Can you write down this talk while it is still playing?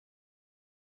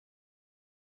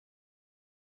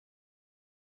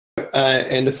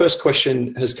and the first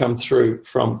question has come through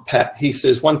from Pat. He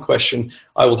says, one question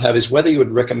I will have is whether you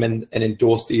would recommend and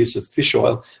endorse the use of fish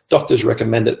oil. Doctors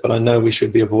recommend it, but I know we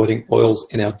should be avoiding oils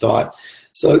in our diet.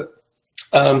 So,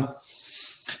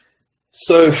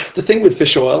 so the thing with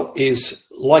fish oil is,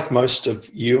 like most of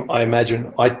you, I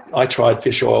imagine, I tried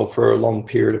fish oil for a long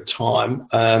period of time.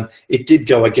 It did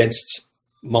go against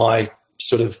my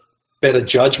sort of better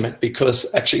judgment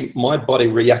because actually my body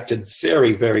reacted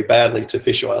very, very badly to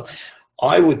fish oil.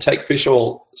 I would take fish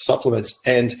oil supplements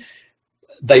and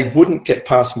they wouldn't get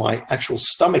past my actual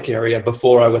stomach area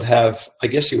before I would have, I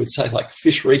guess you would say, like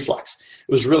fish reflux.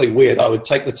 It was really weird. I would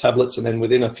take the tablets and then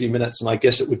within a few minutes, and I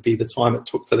guess it would be the time it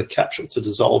took for the capsule to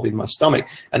dissolve in my stomach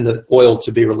and the oil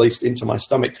to be released into my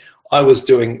stomach, I was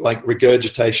doing like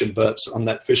regurgitation burps on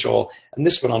that fish oil. And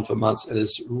this went on for months. It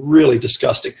is really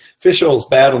disgusting. Fish oil is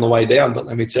bad on the way down, but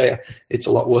let me tell you, it's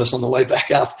a lot worse on the way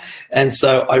back up. And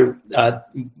so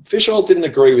fish oil didn't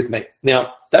agree with me.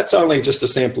 Now, that's only just a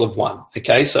sample of one,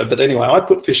 okay? So, but anyway, I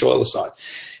put fish oil aside.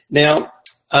 Now,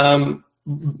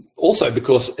 also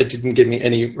because it didn't give me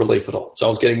any relief at all. So I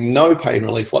was getting no pain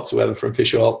relief whatsoever from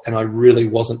fish oil, and I really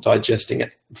wasn't digesting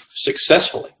it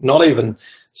successfully, not even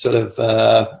sort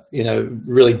of, you know,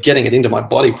 really getting it into my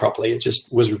body properly. It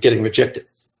just was getting rejected.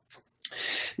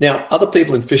 Now, other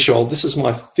people in fish oil, this is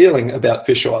my feeling about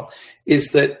fish oil, is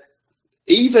that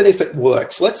even if it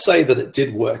works, let's say that it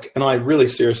did work, and I really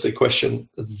seriously question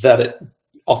that it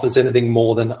offers anything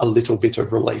more than a little bit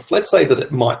of relief. Let's say that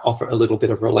it might offer a little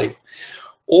bit of relief.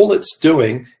 All it's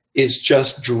doing is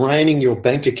just draining your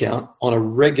bank account on a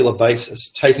regular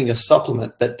basis, taking a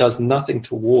supplement that does nothing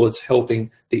towards helping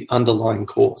the underlying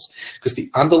cause. Because the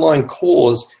underlying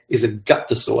cause is a gut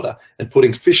disorder, and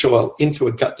putting fish oil into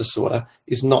a gut disorder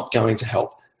is not going to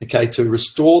help. Okay, to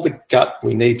restore the gut,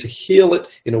 we need to heal it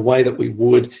in a way that we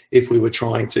would if we were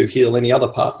trying to heal any other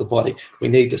part of the body. We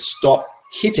need to stop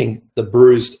hitting the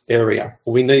bruised area,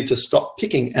 or we need to stop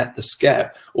picking at the scab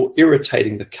or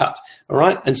irritating the cut, all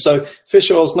right? And so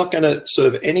fish oil is not going to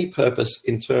serve any purpose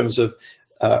in terms of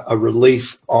a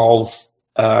relief of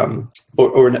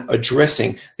or an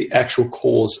addressing the actual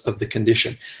cause of the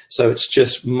condition. So it's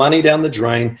just money down the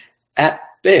drain, at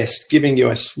best giving you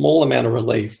a small amount of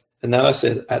relief. And then I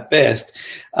said at best,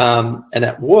 and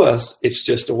at worst, it's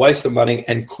just a waste of money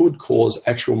and could cause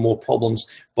actual more problems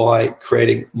by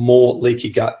creating more leaky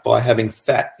gut by having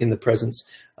fat in the presence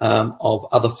of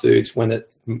other foods when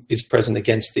it is present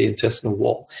against the intestinal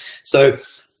wall. So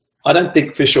I don't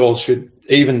think fish oil should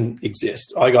even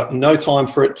exist. I got no time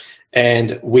for it,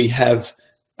 and we have,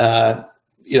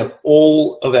 you know,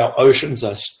 all of our oceans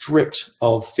are stripped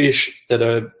of fish that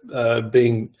are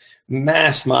being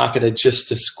mass marketed just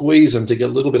to squeeze them to get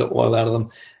a little bit of oil out of them.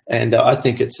 And I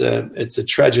think it's a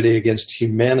tragedy against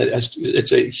humanity.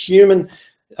 It's a human,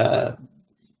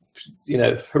 you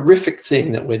know, horrific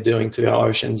thing that we're doing to our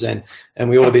oceans, and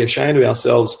we ought to be ashamed of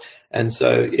ourselves. And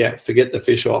so, yeah, forget the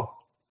fish oil.